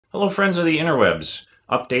Hello friends of the interwebs.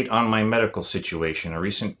 Update on my medical situation. A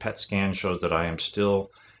recent PET scan shows that I am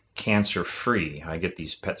still cancer-free. I get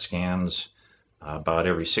these PET scans about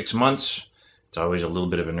every 6 months. It's always a little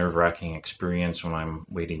bit of a nerve-wracking experience when I'm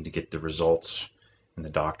waiting to get the results in the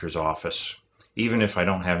doctor's office. Even if I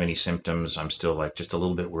don't have any symptoms, I'm still just a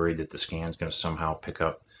little bit worried that the scan's going to somehow pick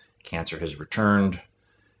up cancer has returned.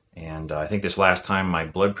 And I think this last time my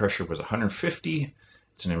blood pressure was 150.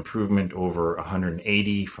 It's an improvement over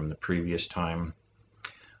 180 from the previous time.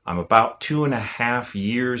 I'm about 2.5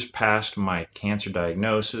 years past my cancer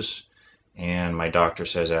diagnosis, and my doctor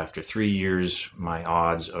says after 3 years, my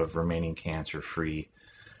odds of remaining cancer-free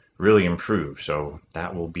really improve. So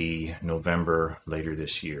that will be November later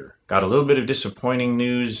this year. Got a little bit of disappointing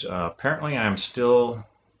news. Apparently, I'm still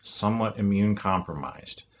somewhat immune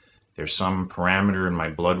compromised. There's some parameter in my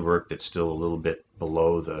blood work that's still a little bit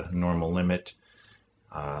below the normal limit.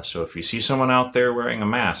 So if you see someone out there wearing a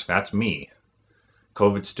mask, that's me.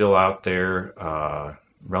 COVID's still out there. A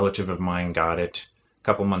relative of mine got it a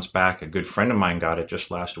couple months back. A good friend of mine got it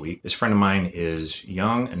just last week. This friend of mine is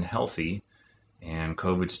young and healthy, and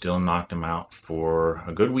COVID still knocked him out for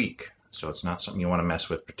a good week. So it's not something you want to mess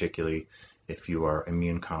with, particularly if you are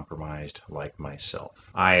immune compromised like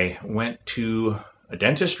myself. I went to a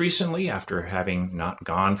dentist recently after having not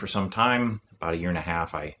gone for some time. About 1.5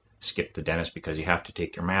 years, I skipped the dentist because you have to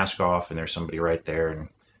take your mask off and there's somebody right there and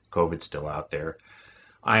COVID's still out there.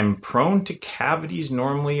 I'm prone to cavities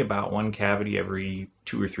normally, about one cavity every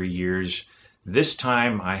 2 or 3 years. This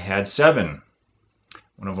time I had 7.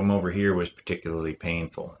 One of them over here was particularly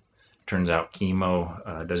painful. Turns out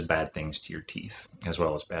chemo does bad things to your teeth as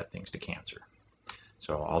well as bad things to cancer.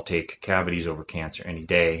 So I'll take cavities over cancer any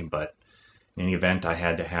day, but in any event, I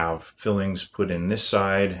had to have fillings put in this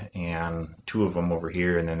side and 2 of them over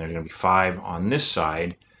here, and then there's going to be 5 on this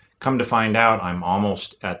side. Come to find out, I'm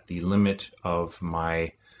almost at the limit of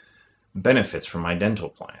my benefits from my dental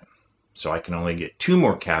plan. So I can only get 2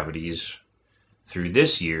 more cavities through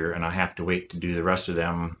this year, and I have to wait to do the rest of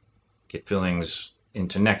them, get fillings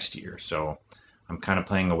into next year. So I'm kind of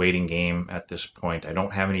playing a waiting game at this point. I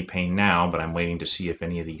don't have any pain now, but I'm waiting to see if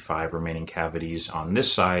any of the 5 remaining cavities on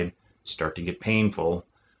this side start to get painful.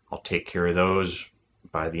 I'll take care of those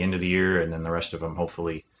by the end of the year, and then the rest of them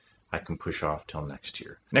hopefully I can push off till next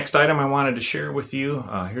year. Next item I wanted to share with you,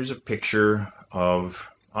 here's a picture of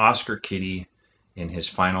Oscar Kitty in his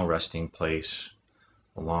final resting place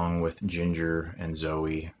along with Ginger and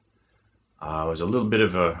Zoe. It was a little bit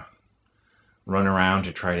of a run around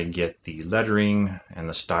to try to get the lettering and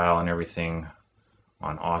the style and everything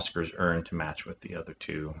on Oscar's urn to match with the other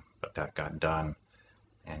 2, but that got done.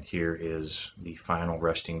 And here is the final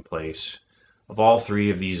resting place of all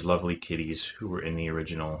 3 of these lovely kitties who were in the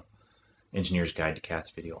original Engineer's Guide to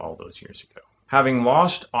Cats video all those years ago. Having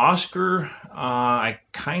lost Oscar, I've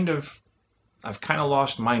kind of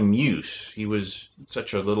lost my muse. He was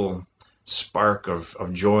such a little spark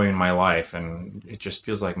of joy in my life, and it just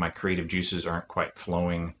feels like my creative juices aren't quite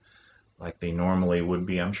flowing like they normally would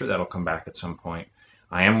be. I'm sure that'll come back at some point.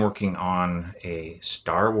 I am working on a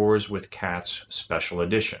Star Wars with Cats special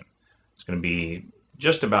edition. It's going to be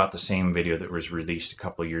just about the same video that was released a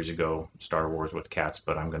couple years ago, Star Wars with Cats,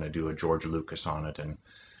 but I'm going to do a George Lucas on it and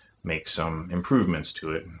make some improvements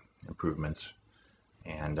to it.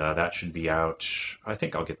 And that should be out. I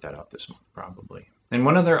think I'll get that out this month probably. And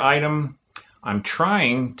one other item, I'm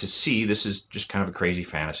trying to see, this is just kind of a crazy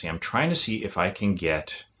fantasy, I'm trying to see if I can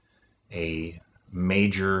get a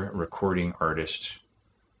major recording artist,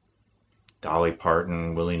 Dolly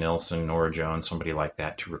Parton, Willie Nelson, Norah Jones, somebody like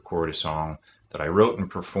that, to record a song that I wrote and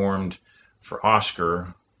performed for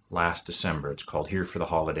Oscar last December. It's called Here for the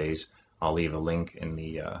Holidays. I'll leave a link in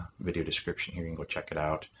the video description here. You can go check it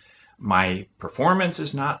out. My performance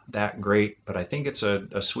is not that great, but I think it's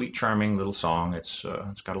a sweet, charming little song. It's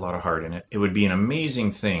got a lot of heart in it. It would be an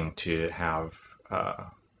amazing thing to have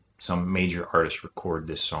some major artist record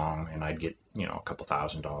this song, and I'd get, a couple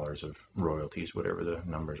 $1,000s of royalties, whatever the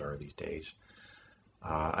numbers are these days.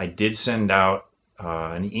 I did send out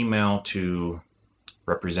an email to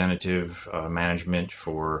representative management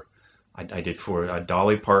for, I did for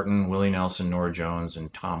Dolly Parton, Willie Nelson, Norah Jones,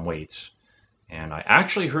 and Tom Waits. And I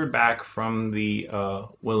actually heard back from the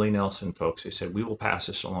Willie Nelson folks. They said, we will pass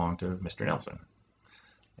this along to Mr. Nelson.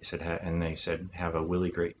 They said, and they said, have a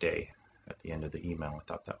Willie great day at the end of the email. I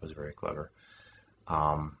thought that was very clever.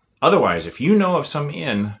 Otherwise, if you know of some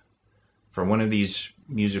in for one of these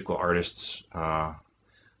musical artists,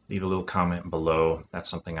 leave a little comment below. That's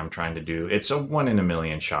something I'm trying to do. It's a 1 in a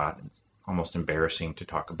million shot. almost embarrassing to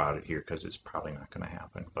talk about it here because it's probably not going to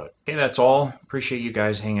happen. But okay, that's all. Appreciate you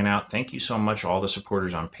guys hanging out. Thank you so much, all the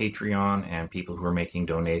supporters on Patreon and people who are making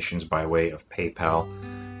donations by way of PayPal.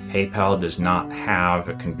 PayPal does not have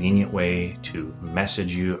a convenient way to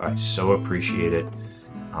message you. I so appreciate it.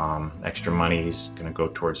 Extra money is going to go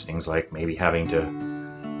towards things like maybe having to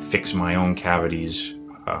fix my own cavities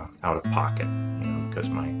out of pocket, because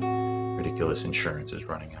my ridiculous insurance is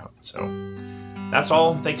running out. So that's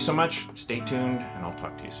all. Thank you so much. Stay tuned, and I'll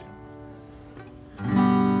talk to you soon.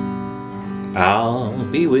 I'll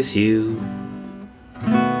be with you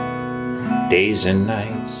days and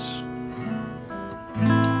nights.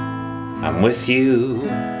 I'm with you,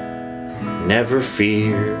 never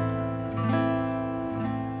fear.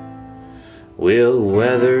 We'll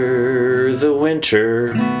weather the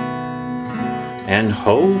winter and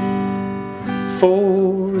hope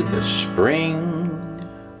for the spring.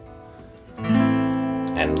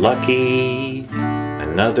 And lucky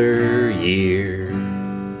another year.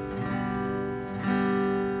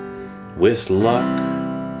 With luck,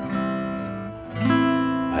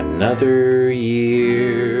 another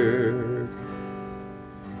year.